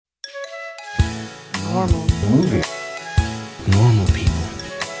Normal movie. Normal people.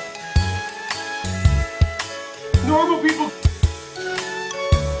 Normal people.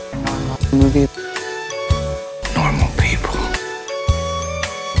 Movie. Normal people.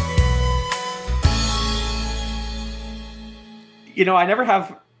 You know, I never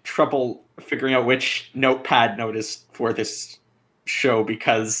have trouble figuring out which notepad note is for this show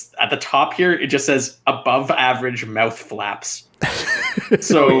because at the top here it just says above average mouth flaps.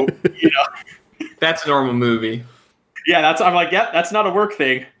 So, you know, That's a normal movie. yeah, I'm like, yeah, that's not a work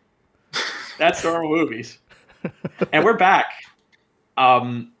thing. That's normal movies. And we're back.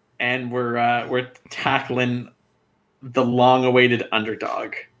 And we're tackling the long-awaited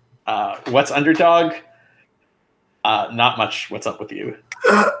Underdog. What's Underdog? Not much. What's up with you?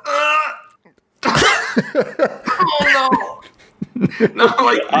 Oh no! No,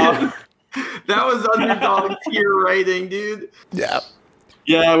 like that was Underdog tier rating, dude. Yeah.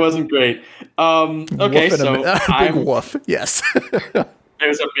 Yeah, it wasn't great. Okay, Woof so big woof. Yes. it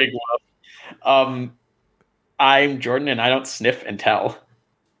was a big one. I'm Jordan, and I don't sniff and tell.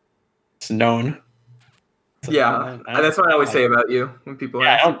 It's known. Yeah, that's what I always say about you when people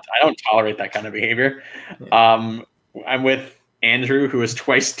ask. I don't tolerate that kind of behavior. Yeah. I'm with Andrew, who was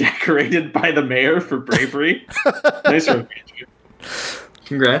twice decorated by the mayor for bravery. Nice work, Andrew.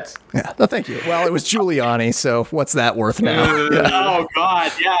 Congrats. Yeah. No, thank you. Well, it was Giuliani, so what's that worth now? Yeah. Oh God,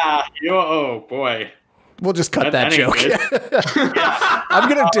 yeah. Oh boy. We'll just cut that ain't joke. good. I'm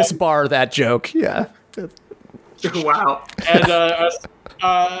gonna disbar that joke. Yeah. Wow. And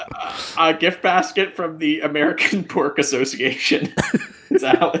a gift basket from the American Pork Association. It's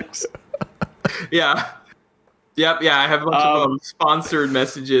Alex. Yeah. Yep. Yeah. I have a bunch of sponsored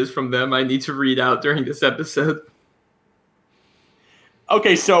messages from them I need to read out during this episode.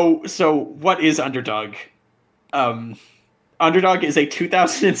 Okay, so what is Underdog? Underdog is a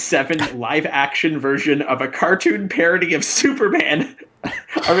 2007 live-action version of a cartoon parody of Superman,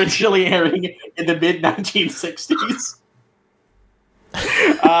 originally airing in the mid-1960s.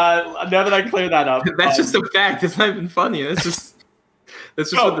 Now that I clear that up, That's just a fact. It's not even funny. That's just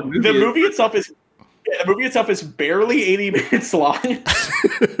what the movie is. The movie itself is barely 80 minutes long.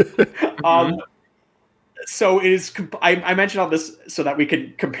 So it is. I mentioned all this so that we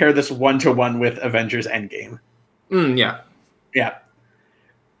could compare this 1-to-1 with Avengers Endgame. Yeah. Yeah.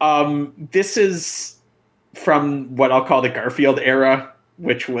 This is from what I'll call the Garfield era,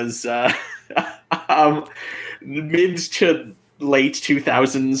 which was mid to late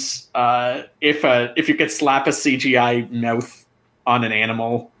 2000s. If you could slap a CGI mouth on an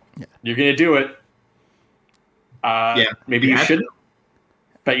animal, you're gonna do it. Maybe you shouldn't,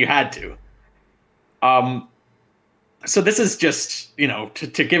 but you had to. So this is just, you know,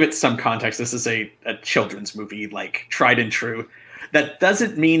 to give it some context, this is a children's movie, like tried and true. That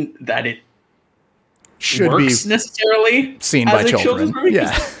doesn't mean that it Should works be necessarily seen as by a children. children's movie.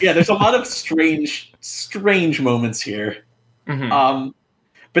 Yeah. Yeah, there's a lot of strange moments here. Mm-hmm.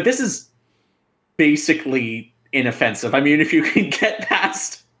 But this is basically inoffensive. I mean, if you can get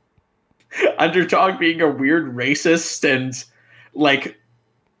past Underdog being a weird racist and like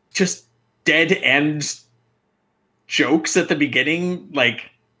just dead end jokes at the beginning,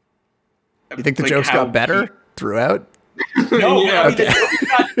 like You think the jokes got better throughout? No, Yeah, I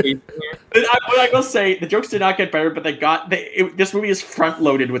mean, okay. I will say the jokes did not get better, but this movie is front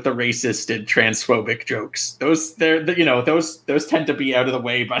loaded with the racist and transphobic jokes. Those those tend to be out of the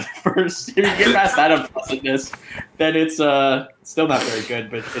way by the first. If you get past that unpleasantness, then it's still not very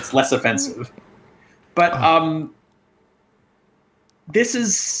good, but it's less offensive. But this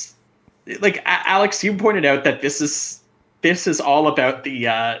is like Alex, you pointed out that this is all about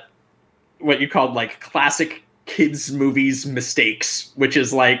the what you called like classic kids movies mistakes, which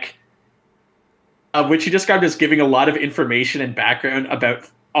is like which you described as giving a lot of information and background about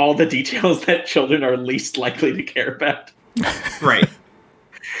all the details that children are least likely to care about. Right.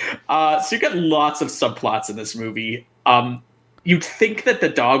 So you get lots of subplots in this movie. You'd think that the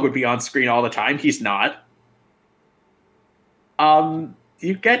dog would be on screen all the time. He's not.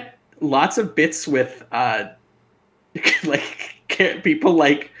 You get lots of bits with like people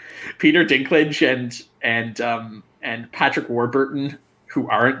like Peter Dinklage and Patrick Warburton, who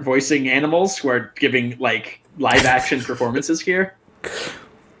aren't voicing animals, who are giving like live action performances here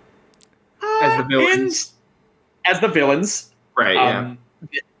As the villains. As the villains, Right. Yeah.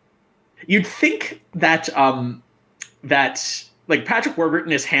 You'd think that that like Patrick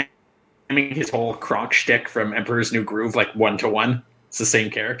Warburton is hamming his whole Kronk shtick from Emperor's New Groove like 1-to-1. It's the same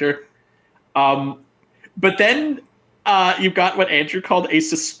character. But then you've got what Andrew called a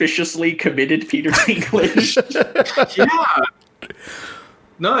suspiciously committed Peter Dinklage. Yeah.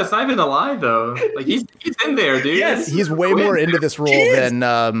 No, it's not even a lie though. Like he's in there, dude. Yes. He's way more into this role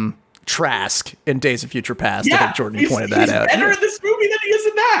than Trask in Days of Future Past. I think Jordan pointed that out. He's better in this movie than he is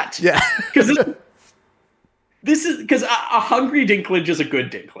in that. Yeah. Because this is because a hungry Dinklage is a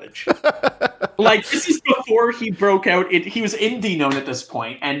good Dinklage. Like, this is before he broke out. He was indie known at this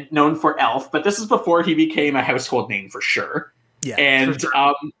point and known for Elf, but this is before he became a household name for sure. Yeah. And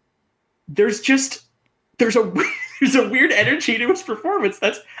there's a weird energy to his performance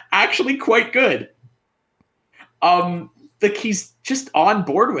that's actually quite good. Like, he's just on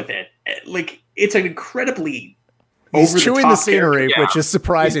board with it. Like, it's an incredibly He's chewing the scenery, character. which is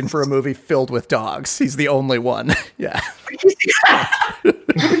surprising for a movie filled with dogs. He's the only one. Yeah.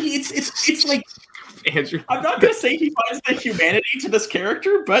 It's like, Andrew. I'm not gonna say he finds the humanity to this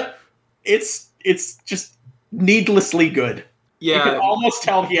character, but it's just needlessly good. You can Yeah, almost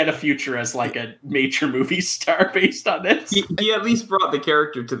tell he had a future as like a major movie star based on this. he at least brought the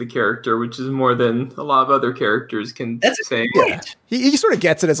character to the character, which is more than a lot of other characters can That's a say. good Yeah. point. He sort of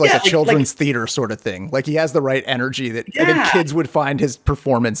gets it as like Yeah, a like- children's theater sort of thing. Like he has the right energy that I think Yeah. kids would find his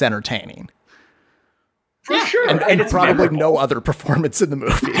performance entertaining. For sure. And it's probably memorable. no other performance in the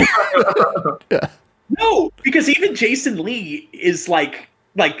movie. No, because even Jason Lee is like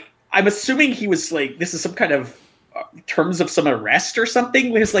I'm assuming he was like, this is some kind of terms of some arrest or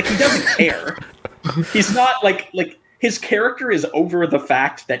something, because like he doesn't care. He's not like his character is over the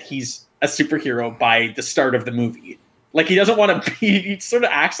fact that he's a superhero by the start of the movie. Like he doesn't want to be, he sort of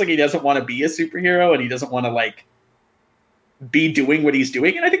acts like he doesn't want to be a superhero and he doesn't want to like be doing what he's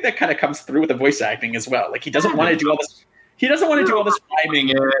doing. And I think that kind of comes through with the voice acting as well. Like he doesn't want to do all this. He doesn't want to do all this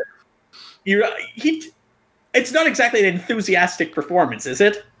rhyming. It's not exactly an enthusiastic performance, is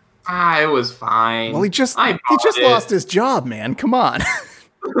it? It was fine. Well, he just I bought it. lost his job, man. Come on.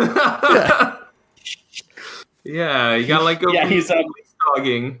 Yeah, you gotta let go. Yeah, from he's, police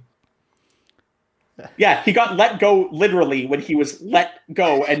dogging. Yeah, he got let go literally when he was let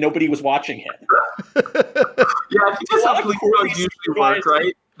go and nobody was watching him. Yeah, I think that's A lot how of police police dogs usually work, guys-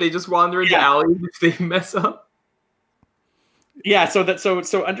 right? They just wander into Yeah. alleys if they mess up. Yeah,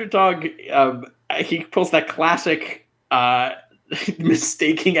 so Underdog, he pulls that classic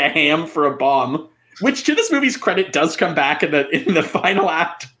mistaking a ham for a bomb, which to this movie's credit does come back in the final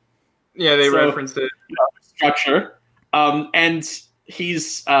act Yeah, they So- referenced it. structure. And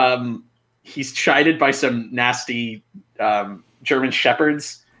he's chided by some nasty German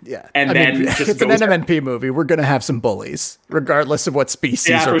shepherds. Yeah. And then just it's an goes- NMNP movie. We're going to have some bullies, regardless of what species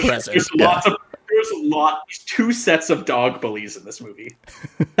Yeah, are for sure. present. There's Yeah. there's two sets of dog bullies in this movie.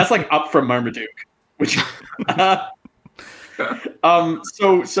 That's like up from Marmaduke, which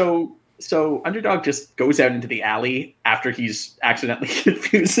so Underdog just goes out into the alley after he's accidentally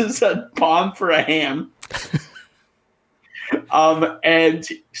confuses a bomb for a ham. And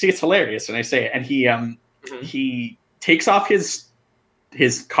see, it's hilarious when I say it. And he takes off his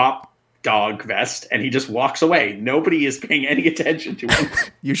cop dog vest and he just walks away. Nobody is paying any attention to him.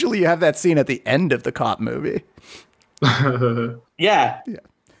 Usually you have that scene at the end of the cop movie. Yeah. Yeah.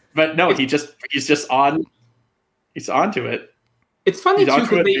 But no, he's just on to it. It's funny He's too on to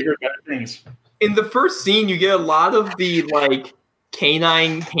because it, bigger, better things. in the first scene you get a lot of the like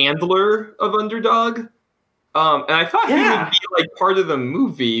canine handler of Underdog. And I thought he Yeah. would be like part of the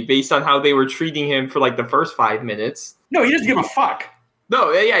movie based on how they were treating him for like the first 5 minutes. No, he doesn't give a fuck.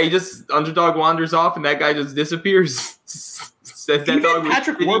 No, yeah, he just Underdog wanders off and that guy just disappears. Says that Even dog was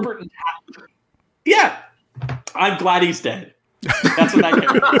Patrick shitty. Warburton. Yeah. I'm glad he's dead. That's what that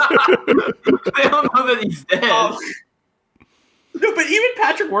character is. They don't know that he's dead. No, but even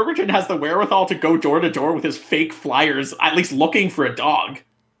Patrick Warburton has the wherewithal to go door to door with his fake flyers, at least looking for a dog.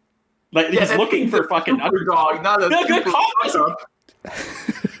 Like he's that's like for fucking Underdog, not a No, good super call. fuck-up.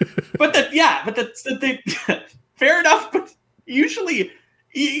 Fair enough. But usually,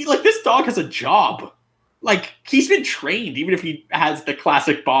 like this dog has a job. Like he's been trained, even if he has the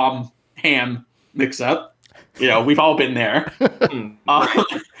classic bomb ham mix up. You know, we've all been there.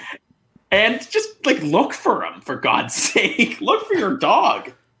 And just like look for him, for God's sake. Look for your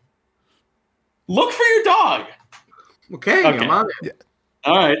dog. Look for your dog. Okay, Okay. I'm on it.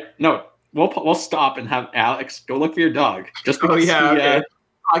 All right, no, we'll stop and have Alex go look for your dog. Just Oh because yeah, okay.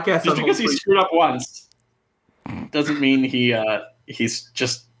 Podcast just on because he hopefully- screwed up once doesn't mean he's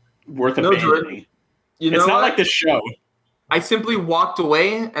just worth No, abandoning. Jordan, you know It's not what? like the show. I simply walked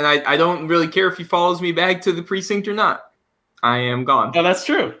away, and I don't really care if he follows me back to the precinct or not. I am gone. No, that's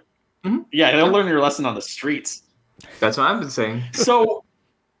true. Mhm. Yeah, they'll learn your lesson on the streets. That's what I've been saying. So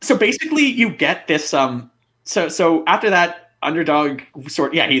basically, you get this. So after that, Underdog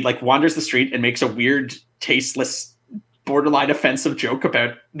he like wanders the street and makes a weird, tasteless borderline offensive joke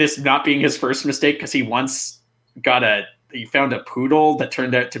about this not being his first mistake because he once he found a poodle that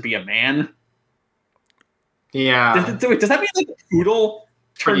turned out to be a man. Yeah. Does that mean like the poodle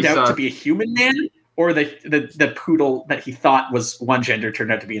turned out to be a human man, or the poodle that he thought was one gender turned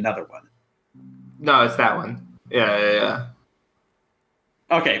out to be another one? No, it's that one. Yeah.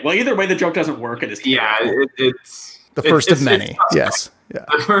 Okay, well, either way, the joke doesn't work. It's the first of many. Yes. Yeah.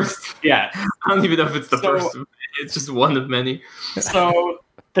 The first. Yeah. I don't even know if it's the first. It's just one of many. So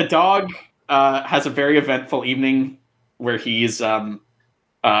the dog has a very eventful evening where he's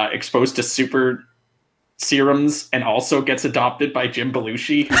exposed to super serums and also gets adopted by Jim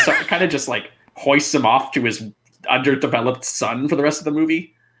Belushi, who kind of just like hoists him off to his underdeveloped son for the rest of the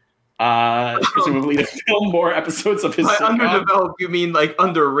movie. Presumably to film more episodes of his By sitcom. Underdeveloped, you mean like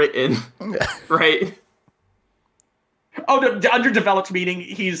underwritten, right? Oh, the underdeveloped meaning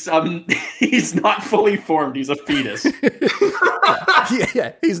he's not fully formed. He's a fetus.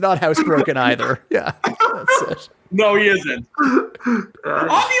 Yeah, he's not housebroken either. Yeah, that's it. No, he isn't. Obviously,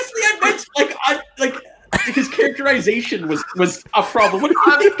 I meant his characterization was a problem. What do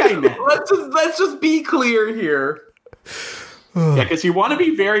you think I meant? Let's just be clear here. Yeah, because you want to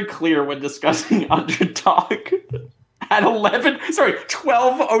be very clear when discussing Underdog at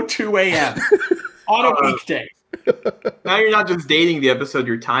 12:02 a.m. on a weekday. Now you're not just dating the episode,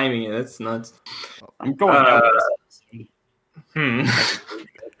 you're timing it. That's nuts. I'm going down this episode.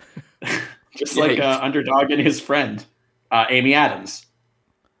 Just like Underdog and his friend, Amy Adams.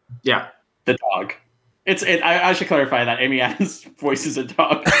 Yeah. The dog. I should clarify that Amy Adams voices a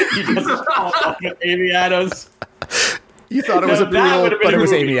dog. He doesn't call Amy Adams. You thought it was a poodle, but it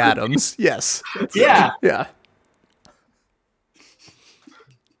was Amy Adams. Yes. Yeah. Yeah.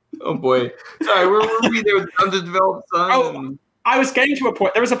 Oh boy. Sorry, where were we there with underdeveloped son? I was getting to a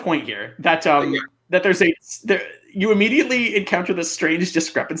point. There was a point here that that you immediately encounter this strange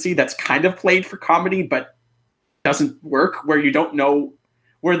discrepancy that's kind of played for comedy, but doesn't work, where you don't know,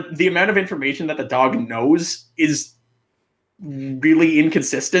 where the amount of information that the dog knows is really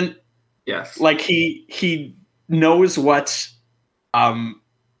inconsistent. Yes. Like he knows what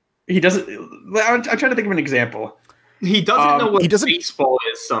he doesn't. I'm trying to think of an example. He doesn't know what baseball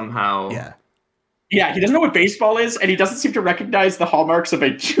is somehow. Yeah. Yeah, he doesn't know what baseball is, and he doesn't seem to recognize the hallmarks of a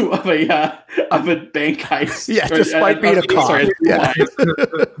bank heist. Yeah, despite being a cop.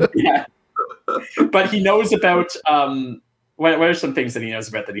 Yeah. But he knows about what are some things that he knows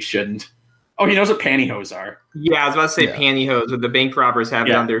about that he shouldn't? Oh, he knows what pantyhose are. Yeah, I was about to say pantyhose, where the bank robbers have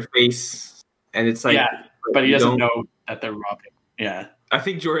it on their face, and it's like, but he doesn't know that they're robbing. Yeah. I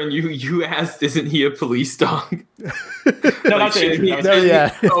think, Jordan, you asked, isn't he a police dog? No, that's Andrew. Oh, was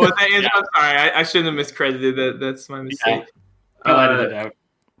that Andrew? I'm sorry. I shouldn't have miscredited that. That's my mistake. I'll edit it out.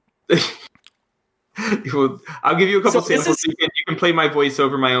 I'll give you a couple samples. You can play my voice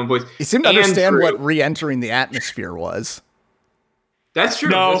over my own voice. He seemed to understand what re-entering the atmosphere was. That's true.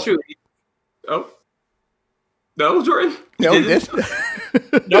 No. That's true. Oh. No, Jordan? No, he did.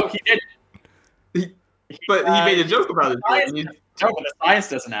 No, he didn't. But he made a joke about it. No, but the science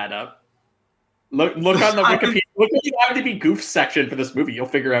doesn't add up. Look on the Wikipedia. Look at the IMDb goof section for this movie. You'll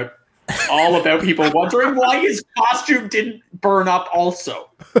figure out all about people wondering why his costume didn't burn up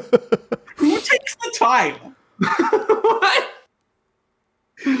also. Who takes the time? What?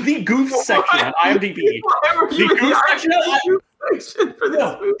 The goof section on IMDb. The goof section for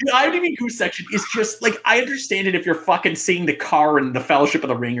this movie. The IMDb goof section is just like, I understand it if you're fucking seeing the car in the Fellowship of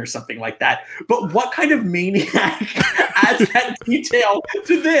the Ring or something like that. But what kind of maniac adds that detail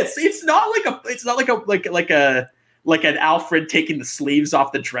to this? It's not like an Alfred taking the sleeves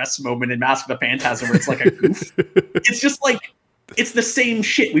off the dress moment in Mask of the Phantasm where it's like a goof. It's just like, it's the same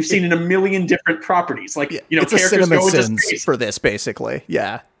shit we've seen in a million different properties. Like, it's characters a Cinema go into Sins space. For this, basically.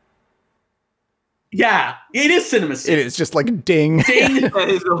 Yeah. Yeah, it is Cinema Sins. It is just like ding. Ding. That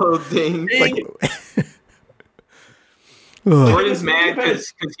is a little ding. Jordan's mad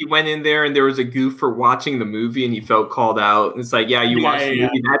because he went in there and there was a goof for watching the movie and he felt called out. It's like, you watched the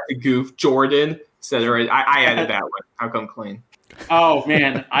movie, that's a goof. Jordan said, all right, I added that one. How come clean? Oh,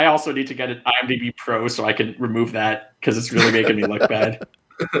 man. I also need to get an IMDb Pro so I can remove that because it's really making me look bad.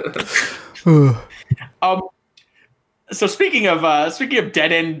 So speaking of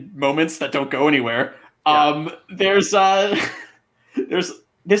dead end moments that don't go anywhere, this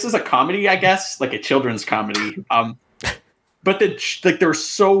is a comedy, I guess, like a children's comedy. But there are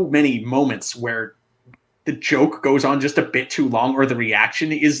so many moments where the joke goes on just a bit too long, or the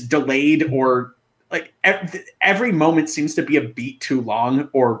reaction is delayed, or like every moment seems to be a beat too long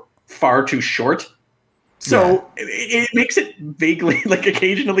or far too short. So it makes it vaguely, like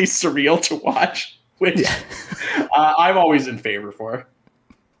occasionally surreal to watch. which I'm always in favor for.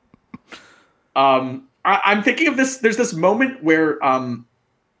 I'm thinking of this. There's this moment where Underdog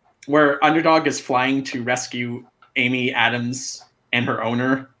is flying to rescue Amy Adams and her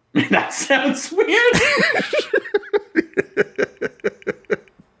owner. That sounds weird.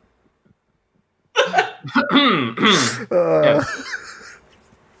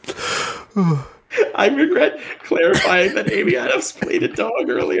 I regret clarifying that Amy Adams played a dog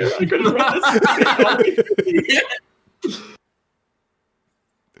earlier. I couldn't run this.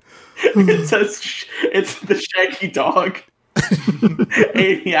 It says it's the Shaggy dog.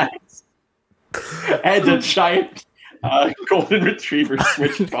 Amy Adams and a giant golden retriever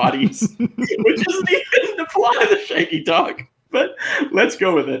switched bodies, which isn't even the plot of the Shaggy dog. But let's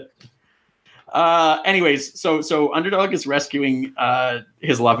go with it. Anyways, so Underdog is rescuing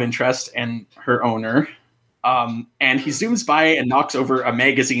his love interest and her owner, and he zooms by and knocks over a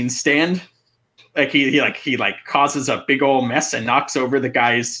magazine stand. He causes a big old mess and knocks over the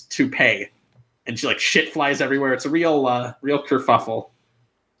guy's toupee, and shit flies everywhere. It's a real kerfuffle.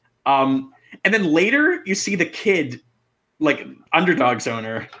 And then later you see the kid, Underdog's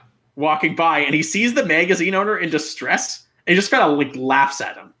owner, walking by, and he sees the magazine owner in distress, and he just kind of laughs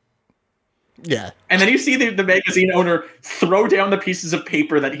at him. Yeah. And then you see the magazine owner throw down the pieces of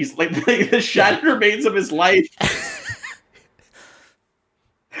paper that he's the shattered remains of his life.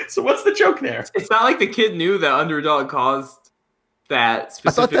 So what's the joke there? It's not like the kid knew that Underdog caused that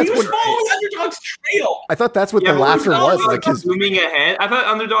specific. He was following Underdog's trail. I thought that's what the laughter was. Like his zooming ahead. I thought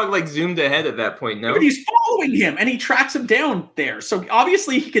Underdog zoomed ahead at that point. No, but he's following him and he tracks him down there. So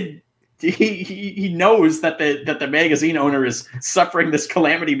obviously he could. He knows that the magazine owner is suffering this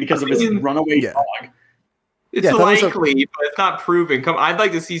calamity because of his runaway dog. It's likely, but it's not proven. I'd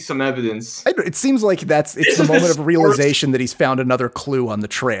like to see some evidence. It seems like it's the moment of realization that he's found another clue on the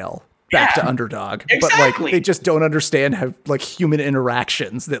trail back to Underdog. Exactly. But they just don't understand how human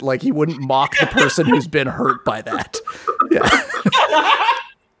interactions that he wouldn't mock the person who's been hurt by that. Yeah.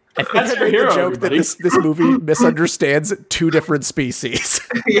 I think I made the joke that this movie misunderstands two different species.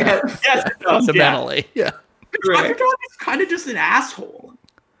 Yes, fundamentally. Yeah. Underdog is kind of just an asshole.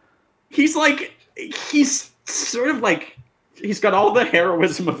 He's sort of he's got all the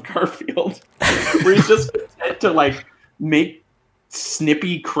heroism of Garfield, where he's just content to make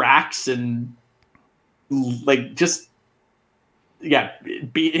snippy cracks and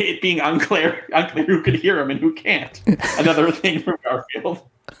being unclear who could hear him and who can't. Another thing from Garfield.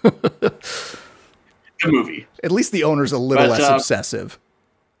 The movie. At least the owner's a little less obsessive.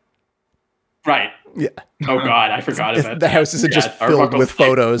 Right. Yeah. Oh God, I forgot about that. The house isn't just filled with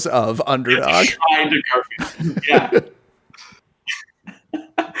photos of Underdog. Yeah.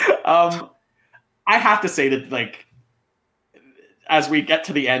 I have to say that as we get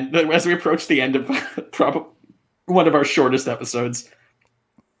to the end, as we approach the end of probably one of our shortest episodes,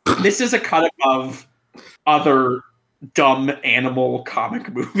 this is a cut above other dumb animal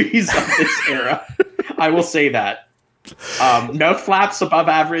comic movies of this era. I will say that. Mouth flaps above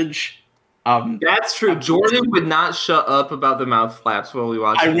average. That's true. Jordan would not shut up about the mouth flaps while we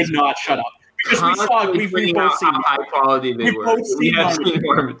watch. I would not shut up because we've both seen how high quality they were. We've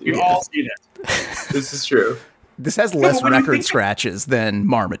all seen it. This is true. This has less record scratches than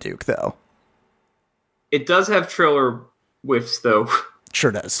Marmaduke, though. It does have trailer whiffs, though.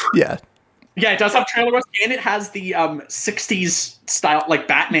 Sure does. Yeah. Yeah, it does have trailer whiffs, and it has the 60s style,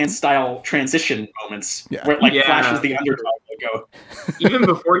 Batman style transition moments where it flashes the Underdog logo. Even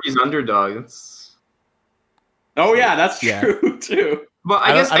before he's Underdog. That's true too. But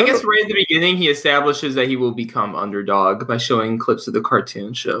I guess right at the beginning he establishes that he will become Underdog by showing clips of the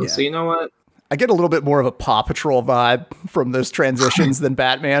cartoon show. Yeah. So you know what? I get a little bit more of a Paw Patrol vibe from those transitions than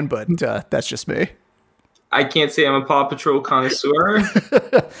Batman, but that's just me. I can't say I'm a Paw Patrol connoisseur.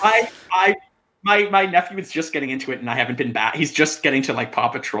 My nephew is just getting into it, and I haven't been back. He's just getting to Paw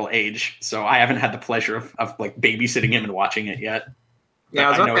Patrol age, so I haven't had the pleasure of babysitting him and watching it yet. Yeah,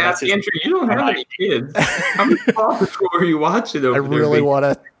 I was about to ask Andrew, you don't have any kids. How many Paw Patrol are you watching over there? I really want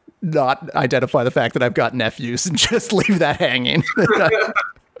to not identify the fact that I've got nephews and just leave that hanging.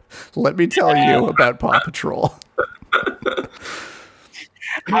 Let me tell you about Paw Patrol.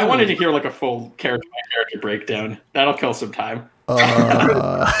 I wanted to hear a full character by character breakdown. That'll kill some time.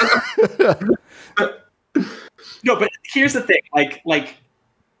 No, but here's the thing. I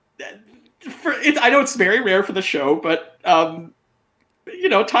know it's very rare for the show, but time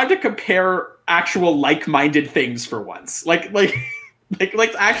to compare actual like-minded things for once.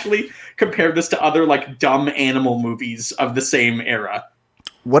 Actually compare this to other dumb animal movies of the same era.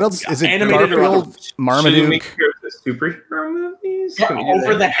 What else is it? Animated Garfield, Marmaduke, superhero movies?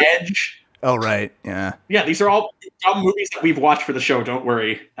 Over the Hedge. Oh, right. Yeah. Yeah, these are all movies that we've watched for the show. Don't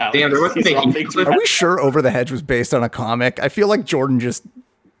worry. Alex. Damn, there wasn't Are we sure Over the Hedge was based on a comic? I feel like Jordan just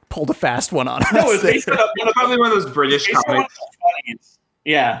pulled a fast one on us. No, it's based on probably one of those British comics.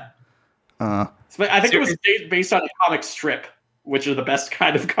 Yeah. I think it was based on a comic strip, which are the best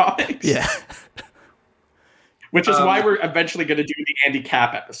kind of comics. Yeah. Which is why we're eventually going to do the Andy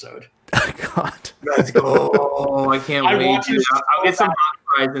Capp episode. Oh, God. Let's go. I can't wait. I'll get some hot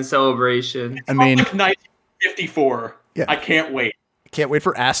fries in celebration. It's like 1954. Yeah. I can't wait. Can't wait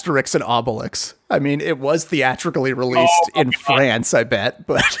for Asterix and Obelix. I mean, it was theatrically released in France, I bet,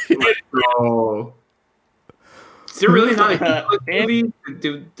 but... Oh. Is there really not a Heathcliff movie?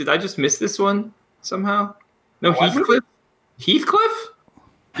 Did I just miss this one somehow? No, Heathcliff? Heathcliff?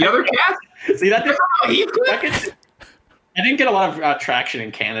 The other cat? See, that Heathcliff? I didn't get a lot of traction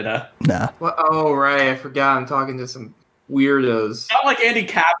in Canada. Nah. What? Oh, right. I forgot. I'm talking to some weirdos. Not like Andy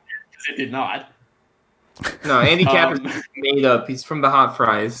Capp, because it did not. No, Andy Capp is made up. He's from the Hot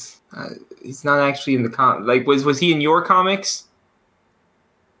Fries. He's not actually in the like. Was he in your comics?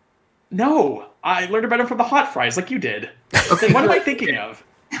 No, I learned about him from the Hot Fries, like you did. Okay, what am I thinking of?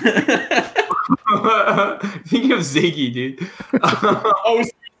 Thinking of Ziggy, dude. Oh,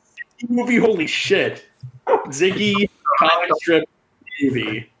 Ziggy movie! Holy shit! Ziggy comic strip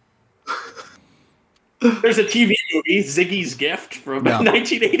movie. There's a TV movie, Ziggy's Gift, from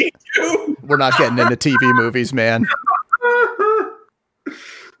 1982. We're not getting into TV movies, man.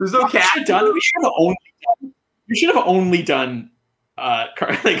 There's no cat. We should have only done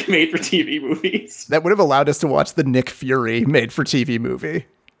like made for TV movies. That would have allowed us to watch the Nick Fury made for TV movie.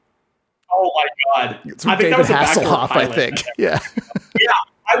 Oh my God! It's with David Hasselhoff, I think. Yeah. Yeah,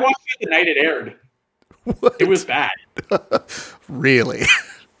 I watched it the night it aired. What? It was bad. Really?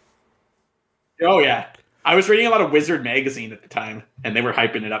 Oh yeah, I was reading a lot of Wizard magazine at the time, and they were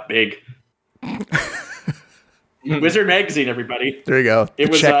hyping it up big. Wizard magazine, everybody. There you go. The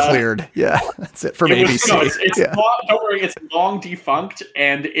check cleared. Yeah, that's it from ABC. Don't worry, it's long defunct,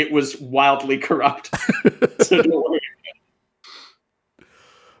 and it was wildly corrupt. So don't worry.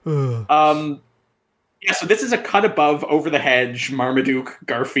 Yeah, so this is a cut above Over the Hedge, Marmaduke,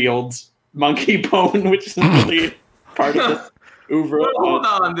 Garfield's Monkey Bone, which is really part of this oeuvre. Hold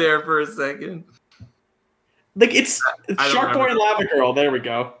on there for a second. Like it's Shark Boy and Lava Girl. There we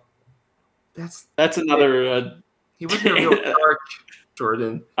go. That's another. He wasn't a real shark,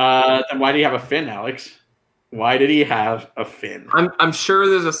 Jordan. Then why do you have a fin, Alex? Why did he have a fin? I'm sure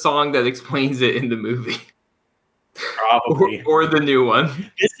there's a song that explains it in the movie. Probably. or the new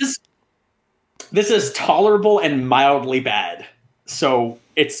one. This is tolerable and mildly bad. So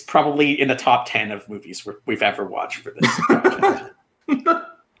it's probably in the top 10 of movies we've ever watched for this.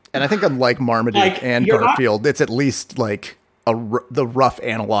 And I think unlike Marmaduke and Garfield, it's at least like the rough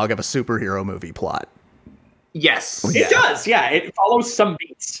analog of a superhero movie plot. Yes. It does, yeah. It follows some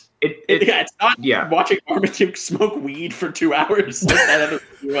beats. It's not watching Marmaduke smoke weed for 2 hours like that other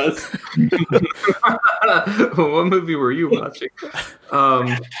movie was. What movie were you watching?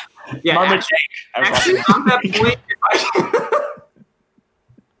 Yeah, Marmaduke. Actually, on that point,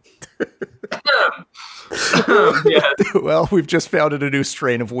 well, we've just found a new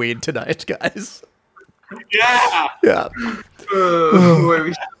strain of weed tonight, guys. Yeah. Yeah. Wait,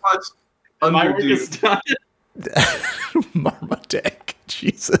 we should watch My work is done. Marmaduke.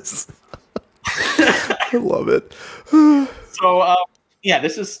 Jesus. I love it. So, yeah,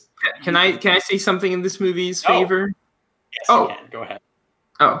 this is... Can I say something in this movie's favor? Yes, you can. Go ahead.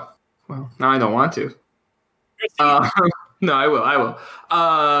 Oh, well, now I don't want to. No, I will.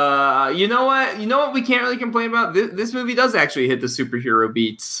 You know what we can't really complain about? This movie does actually hit the superhero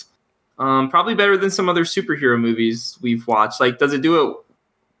beats. Probably better than some other superhero movies we've watched. Like, does it do it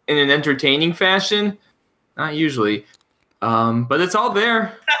in an entertaining fashion? Not usually. But it's all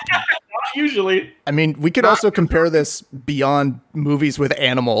there. Not usually. I mean, we could also compare this beyond movies with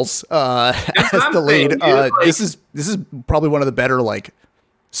animals as the lead. This is probably one of the better like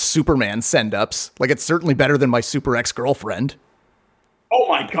Superman send-ups. Like, it's certainly better than My Super Ex-Girlfriend. Oh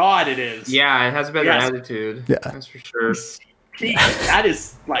my God, it is. Yeah, it has a better attitude. Yeah, that's for sure. That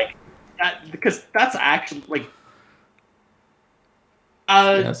is like that because that's actually like.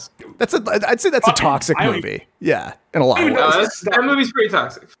 Yes. I'd say that's a toxic movie. Yeah, in a lot of ways. That movie's pretty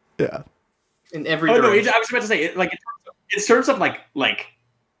toxic. Yeah. In every direction. No, I was about to say, like, in terms of like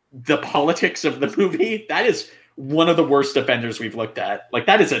the politics of the movie, that is one of the worst offenders we've looked at. Like,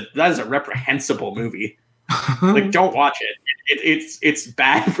 that is a reprehensible movie. Like, don't watch it. It's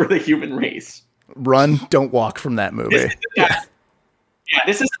bad for the human race. Run, don't walk from that movie.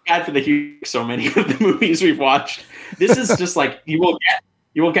 This is bad for the human. So many of the movies we've watched. This is just like you will get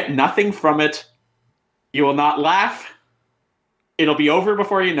You will get nothing from it. You will not laugh. It'll be over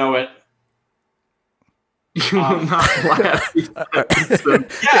before you know it. You will not laugh. I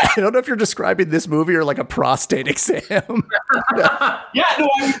don't know if you're describing this movie or like a prostate exam. Yeah, no,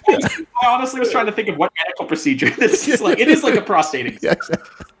 I honestly was trying to think of what medical procedure this is like. It is like a prostate exam. Yeah,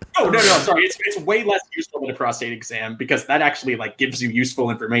 exactly. No, sorry. It's way less useful than a prostate exam because that actually like gives you useful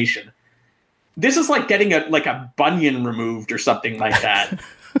information. This is like getting a bunion removed or something like that.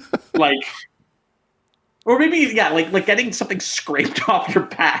 Like, or maybe like getting something scraped off your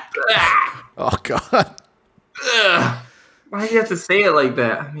back. Oh God. Ugh. Why do you have to say it like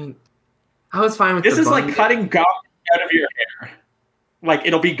that? I mean, I was fine with this. The is bunion. like cutting gum out of your hair. Like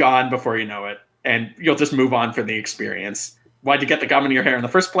it'll be gone before you know it, and you'll just move on from the experience. Why'd you get the gum in your hair in the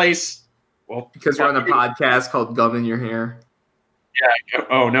first place? Well, Because we're on a podcast called Gum in Your Hair. Yeah.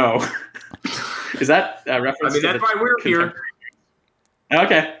 Oh no. Is that a reference? I mean, that's why we're here.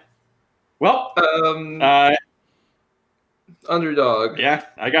 Okay. Well, Underdog. yeah,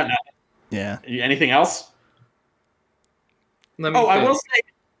 I got nothing. Yeah. Anything else? Let me I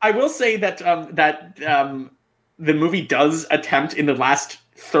will say that the movie does attempt in the last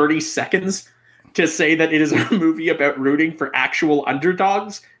 30 seconds to say that it is a movie about rooting for actual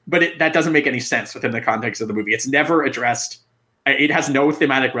underdogs, but that doesn't make any sense within the context of the movie. It's never addressed. It has no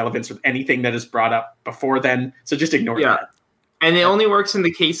thematic relevance with anything that is brought up before then, so just ignore that. And it only works in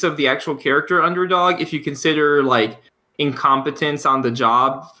the case of the actual character underdog if you consider like incompetence on the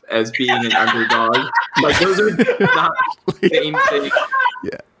job as being an underdog. Like those are not the same thing.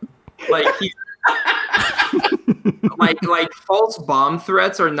 Yeah. Like he's like false bomb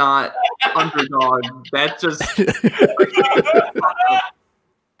threats are not underdog. That just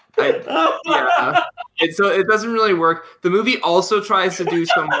yeah. So it doesn't really work. The movie also tries to do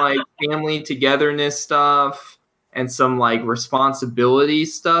some like family togetherness stuff and some like responsibility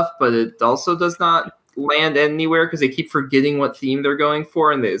stuff, but it also does not land anywhere because they keep forgetting what theme they're going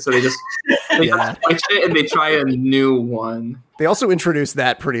for, and they just switch it and they try a new one. They also introduced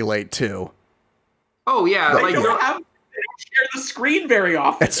that pretty late too. Oh yeah, they don't share the screen very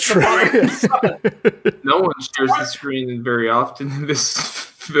often. That's true. No one shares the screen very often in this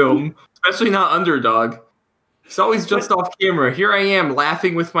film, especially not Underdog. It's always just off camera. Here I am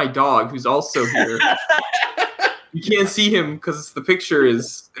laughing with my dog, who's also here. You can't see him because the picture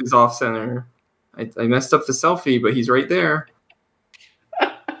is off center. I messed up the selfie, but he's right there.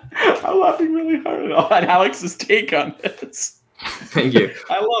 I'm laughing really hard at Alex's take on this. Thank you.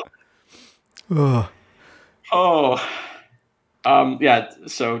 I love it. Yeah,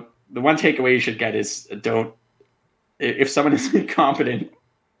 so the one takeaway you should get is if someone is incompetent,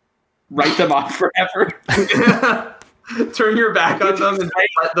 write them off forever. Turn your back on them and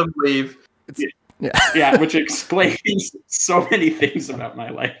let them leave. Yeah, which explains so many things about my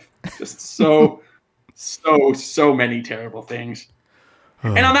life. Just so many terrible things.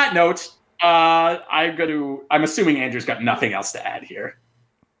 And on that note, I'm assuming Andrew's got nothing else to add here.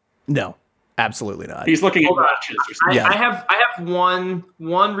 No, absolutely not. He's looking at watches or something. I have one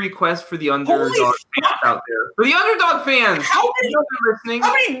request for the Underdog fans out there. For the Underdog fans, how many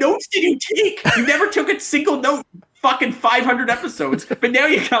notes did you take? You never took a single note. Fucking 500 episodes, but now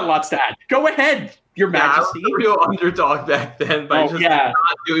you got lots to add. Go ahead, Your Majesty. I was a real underdog back then by not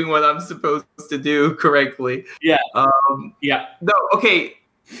doing what I'm supposed to do correctly. Yeah. No, okay.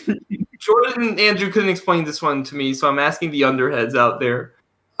 Jordan and Andrew couldn't explain this one to me, so I'm asking the underheads out there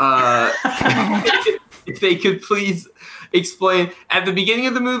if they could please explain. At the beginning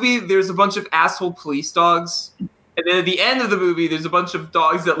of the movie, there's a bunch of asshole police dogs. And then at the end of the movie, there's a bunch of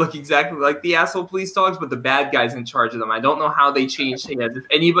dogs that look exactly like the asshole police dogs, but the bad guy's in charge of them. I don't know how they changed hands. If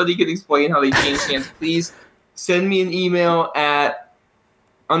anybody could explain how they changed hands, please send me an email at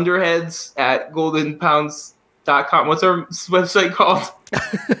underheads@goldenpounds.com. What's our website called?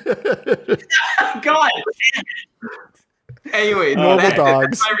 God. Anyway,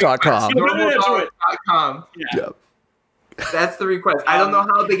 normaldogs.com. Normaldogs.com. Yeah. Yep. That's the request. I don't know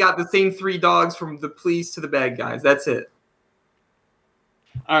how they got the same 3 dogs from the police to the bad guys. That's it.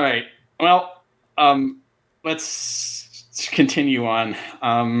 All right. Well, let's continue on.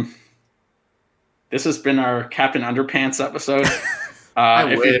 This has been our Captain Underpants episode.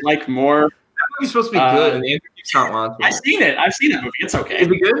 If you'd like more, that movie's supposed to be good, and Andrew keeps not watching. I've seen it. I've seen that movie. It's okay. Is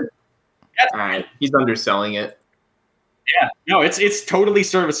it good? Yeah. All right. He's underselling it. Yeah. No, it's totally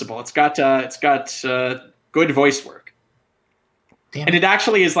serviceable. It's got good voice work. Damn. And it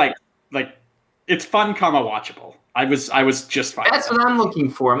actually is like it's fun, watchable. I was just fine. That's what I'm looking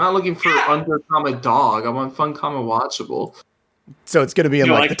for. I'm not looking for under, dog. I want fun, watchable. So it's going to be in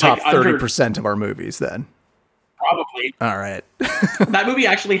the top 30% of our movies then. probably. All right. That movie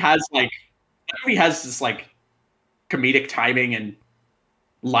actually has this like comedic timing and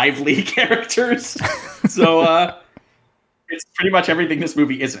lively characters. So it's pretty much everything this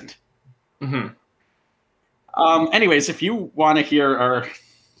movie isn't. Mm-hmm. Anyways, if you want to hear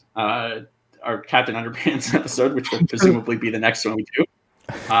our Captain Underpants episode, which will presumably be the next one we do,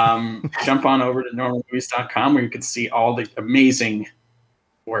 jump on over to normalmovies.com where you can see all the amazing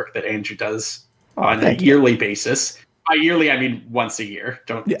work that Andrew does on a yearly basis. By yearly, I mean once a year.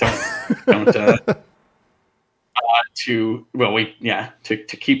 Don't to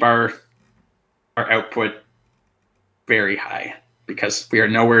keep our output very high, because we are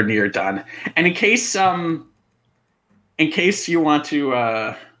nowhere near done. And in case you want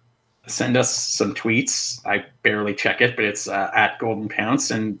to send us some tweets, I barely check it, but it's at Golden Pounce,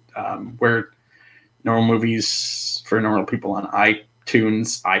 and we're Normal Movies for normal people on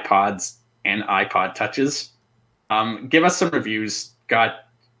iTunes, iPods, and iPod Touches. Give us some reviews. God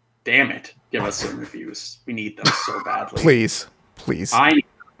damn it. Give us some reviews. We need them so badly. Please. I need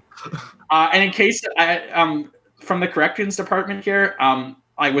them. And in case from the corrections department here,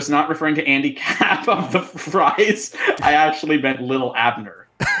 I was not referring to Andy Capp of the Fries. I actually meant Lil Abner,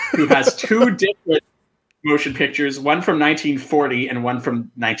 who has two different motion pictures, one from 1940 and one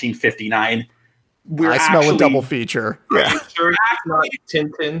from 1959. I smell a double feature. Yeah. Sure, it's not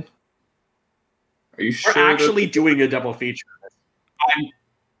Tintin. Are you sure? We're actually doing a double feature.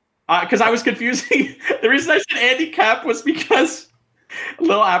 Because I was confusing. The reason I said Andy Capp was because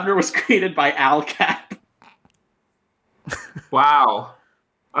Lil Abner was created by Al Capp. Wow.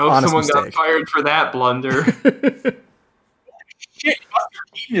 I hope Honest someone mistake. got fired for that blunder. Shit, Buster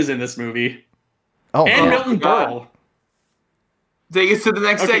Keaton is in this movie. Oh, And wow. Milton Berle. Take us to the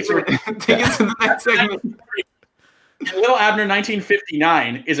next segment. Take us to the next segment. Lil Abner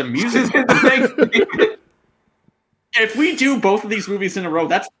 1959 is a musical. If we do both of these movies in a row,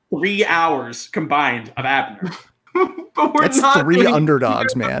 that's 3 hours combined of Abner. But we're That's not 3 doing-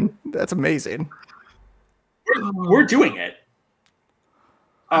 underdogs, man. That's amazing. We're doing it.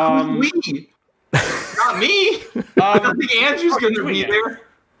 We. Not me. I don't think Andrew's going to be there.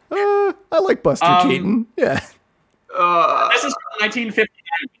 I like Buster Keaton. Yeah. This is from 1959.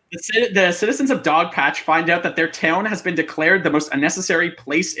 The citizens of Dogpatch find out that their town has been declared the most unnecessary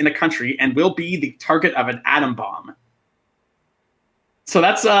place in the country and will be the target of an atom bomb. So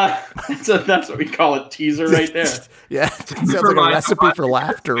that's what we call a teaser right there. Yeah. It sounds like a recipe for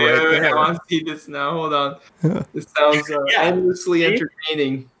laughter right I there. want to see this now. Hold on. This sounds endlessly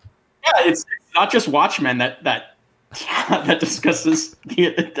entertaining. Yeah, it's not just Watchmen that discusses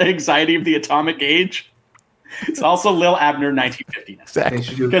the anxiety of the atomic age. It's also Lil Abner 1959. Exactly. They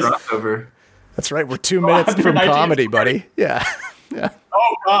should do a crossover. That's right. We're 2 minutes from comedy, buddy. Yeah. Yeah.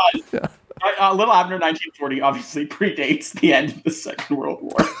 Oh, God. Yeah. Little Abner 1940 obviously predates the end of the Second World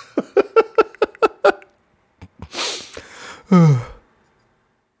War.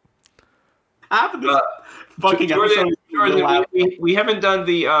 Half of this fucking episode is Jordan, we haven't done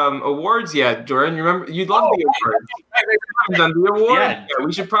the awards yet, Jordan. You remember? You'd love the awards. We haven't done the awards. Yeah. Yeah,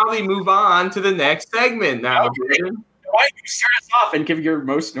 we should probably move on to the next segment now, Okay. Jordan. Why don't you start us off and give your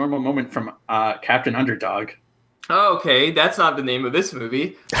most normal moment from Captain Underdog? Oh, okay, that's not the name of this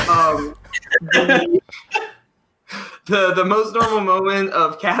movie. The most normal moment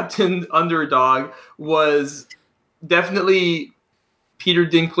of Captain Underdog was definitely Peter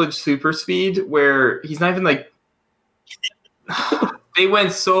Dinklage Super Speed, where he's not even like. They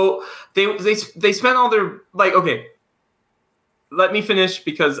went so they spent all their okay. Let me finish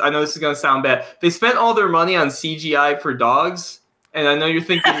because I know this is gonna sound bad. They spent all their money on CGI for dogs. And I know you're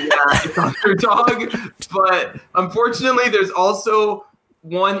thinking, it's Underdog, but unfortunately, there's also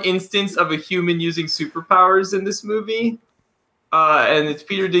one instance of a human using superpowers in this movie, and it's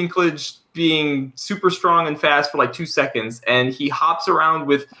Peter Dinklage being super strong and fast for like 2 seconds, and he hops around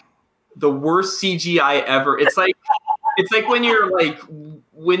with the worst CGI ever. It's like when your like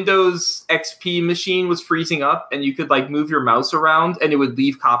Windows XP machine was freezing up, and you could like move your mouse around, and it would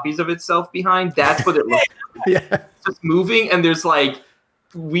leave copies of itself behind. That's what it looked like. Yeah. Just moving, and there's like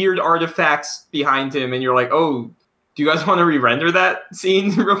weird artifacts behind him, and you're like, oh, do you guys want to re-render that scene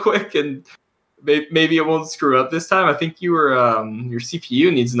real quick? And maybe it won't screw up this time. I think your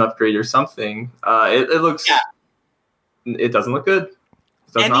CPU needs an upgrade or something. It looks, it doesn't look good.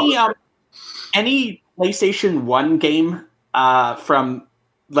 Any PlayStation 1 game from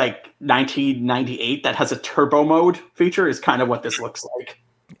like 1998 that has a turbo mode feature is kind of what this looks like.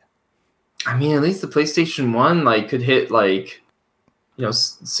 I mean, at least the PlayStation 1 like could hit like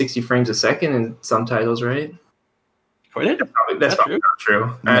 60 frames a second in some titles, right? Could it? That's probably not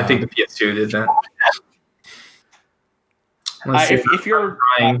true. No. I think the PS2 did that.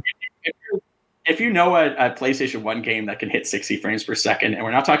 If you know a PlayStation 1 game that can hit 60 frames per second, and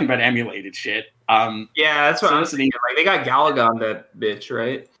we're not talking about emulated shit. That's what I'm thinking. Like, they got Galaga on that bitch,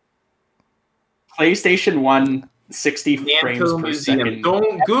 right? PlayStation 1 60 frames per second.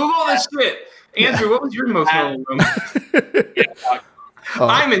 Don't Google this shit. Andrew, what was your most memorable moment?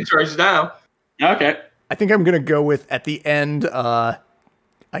 I'm in charge now. Okay. I think I'm going to go with, at the end,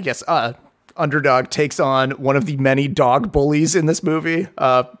 Underdog takes on one of the many dog bullies in this movie.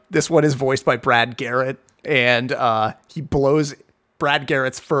 This one is voiced by Brad Garrett, and he blows Brad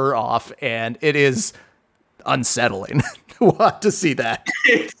Garrett's fur off, and it is unsettling. We'll have to see that.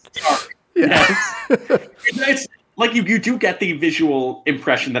 It's dark. Yeah. It's like you do get the visual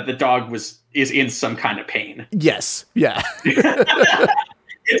impression that the dog is in some kind of pain. Yes. Yeah.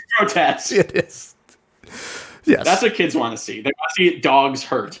 It's grotesque. It is. Yes. That's what kids want to see. They want to see dogs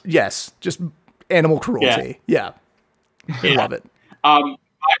hurt. Yes. Just animal cruelty. Yeah. I love it. My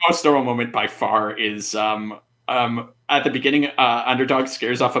most thorough moment by far is at the beginning, Underdog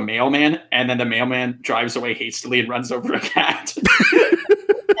scares off a mailman, and then the mailman drives away hastily and runs over a cat.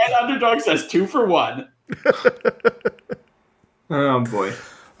 And Underdog says 2 for 1. Oh, boy.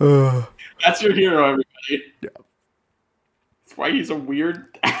 That's your hero, everybody. Yeah. That's why he's a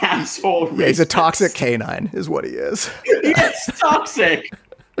weird asshole. Yeah, he's a toxic canine, is what he is. Yes, toxic.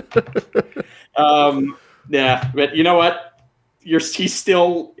 Yeah, but you know what? He's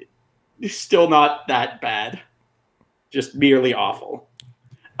still not that bad. Just merely awful.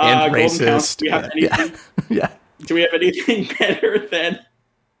 And racist. Do we have anything? Yeah. Do we have anything better than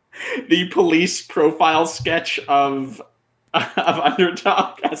the police profile sketch of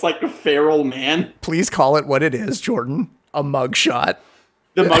Underdog as like a feral man? Please call it what it is, Jordan. A mugshot.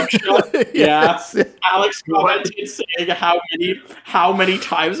 The mugshot? Yes. Yeah. Alex commented saying how many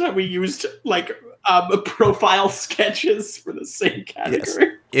times have we used like profile sketches for the same category?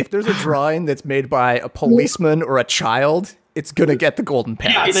 Yes. If there's a drawing that's made by a policeman or a child, it's gonna get the golden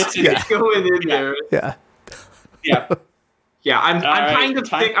pass. It's going in there. Yeah. Yeah. Yeah, I'm kind of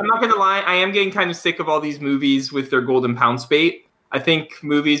sick. I'm not gonna lie, I am getting kind of sick of all these movies with their golden pound spate. I think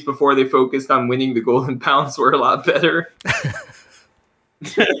movies before they focused on winning the golden pounds were a lot better.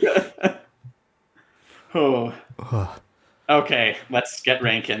 Oh. Okay, let's get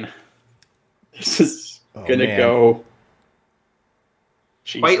ranking. This is gonna go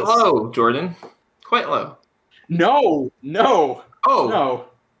Jesus. Quite low, Jordan. Quite low. No. Oh. No.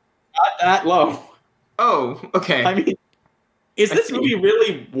 Not that low. Oh, okay. I mean, is this movie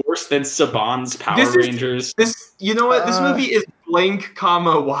really worse than Saban's Power Rangers? You know what? This movie is blank,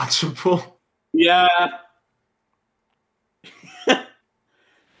 watchable. Yeah.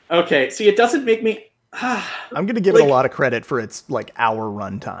 Okay, see, it doesn't make me... I'm going to give it a lot of credit for its, like, hour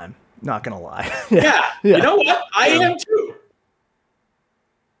runtime. Not going to lie. Yeah. You know what? I am, too.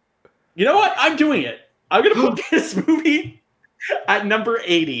 You know what? I'm doing it. I'm going to put this movie at number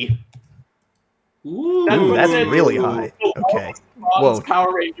 80. Ooh, that's really high. Okay. Whoa.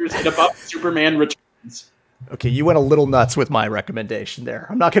 Power Rangers and above Superman Returns. Okay, you went a little nuts with my recommendation there.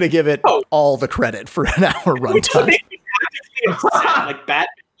 I'm not going to give it all the credit for an hour runtime. Like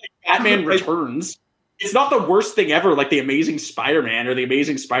Batman Returns. It's not the worst thing ever, like The Amazing Spider-Man or The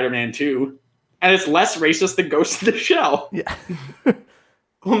Amazing Spider-Man 2. And it's less racist than Ghost in the Shell. Yeah.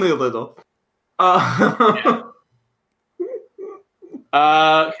 Only a little.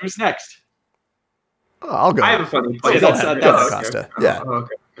 Who's next? I'll go. I have a funny place. Costa. Yeah.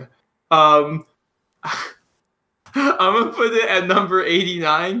 Okay. I'm gonna put it at number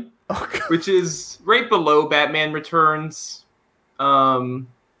 89, which is right below Batman Returns.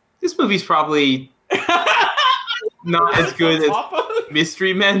 This movie's probably not as good as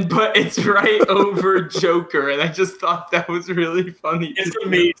Mystery Men, but it's right over Joker, and I just thought that was really funny. It's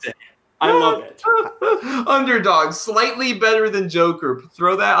amazing. I love it. Underdog, slightly better than Joker.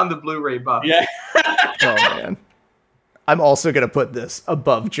 Throw that on the Blu-ray box. Yeah. Oh, man. I'm also going to put this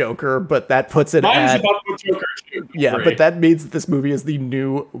above Joker, but that puts it Mine's above Joker, too. Yeah, but that means that this movie is the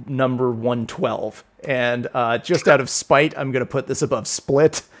new number 112. And just out of spite, I'm going to put this above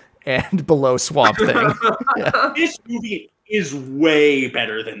Split and below Swamp Thing. Yeah. This movie is way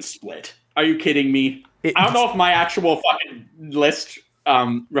better than Split. Are you kidding me? I don't know if my actual fucking list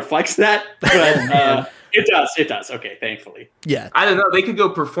reflects that, but it does. Okay, thankfully. Yeah. I don't know. They could go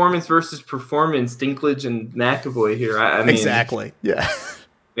performance versus performance, Dinklage and McAvoy here. I mean, exactly. Yeah.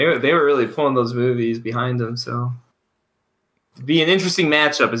 They were really pulling those movies behind them, so it'd be an interesting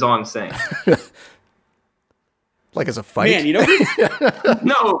matchup is all I'm saying. Like as a fight? Man, you know,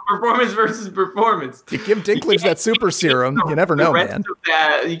 No, performance versus performance. You give Dinklage that super serum, you never know, man.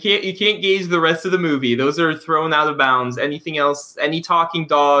 You can't gauge the rest of the movie. Those are thrown out of bounds. Anything else, any talking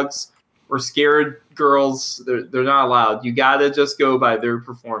dogs or scared girls, they're not allowed. You gotta just go by their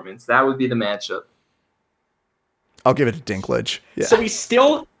performance. That would be the matchup. I'll give it to Dinklage. Yeah. So we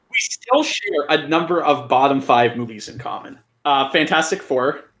still share a number of bottom 5 movies in common. Fantastic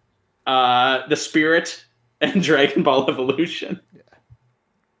Four, The Spirit, and Dragon Ball Evolution. Yeah.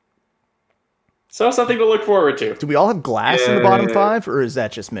 So something to look forward to. Do we all have Glass in the bottom 5, or is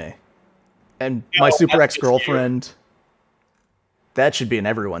that just me? And My Super Ex-Girlfriend, that should be in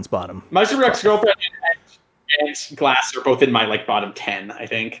everyone's bottom. My Super Ex-Girlfriend and Glass are both in my bottom 10, I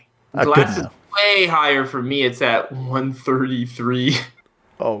think. Glass is way higher for me. It's at 133.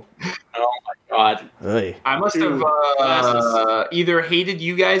 Oh my God. Hey. I must have either hated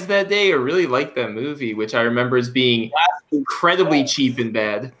you guys that day or really liked that movie, which I remember as being incredibly cheap and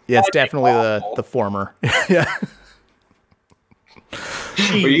bad. Yeah, it's definitely the former. Yeah.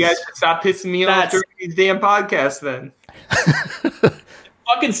 Well, you guys should stop pissing me off during these damn podcasts then.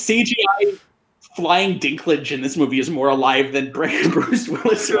 Fucking CGI flying Dinklage in this movie is more alive than Bruce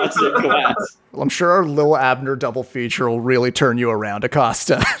Willis was in Glass. Well, I'm sure our Lil Abner double feature will really turn you around,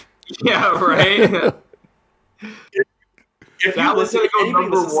 Acosta. Yeah, right? if that was going to go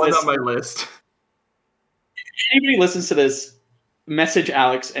number 1 on my list. If anybody listens to this, message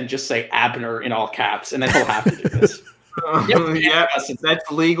Alex and just say Abner in all caps, and then he'll have to do this. Yeah,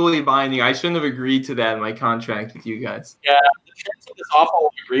 that's legally binding. I shouldn't have agreed to that in my contract with you guys. Yeah, the terms of this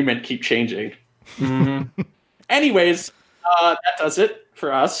awful agreement keep changing. Mm-hmm. Anyways, that does it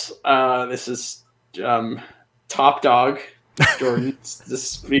for us. This is Top Dog, Jordan. This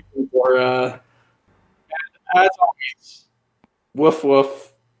speaking for, as always, woof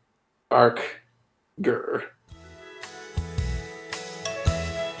woof, bark, grr.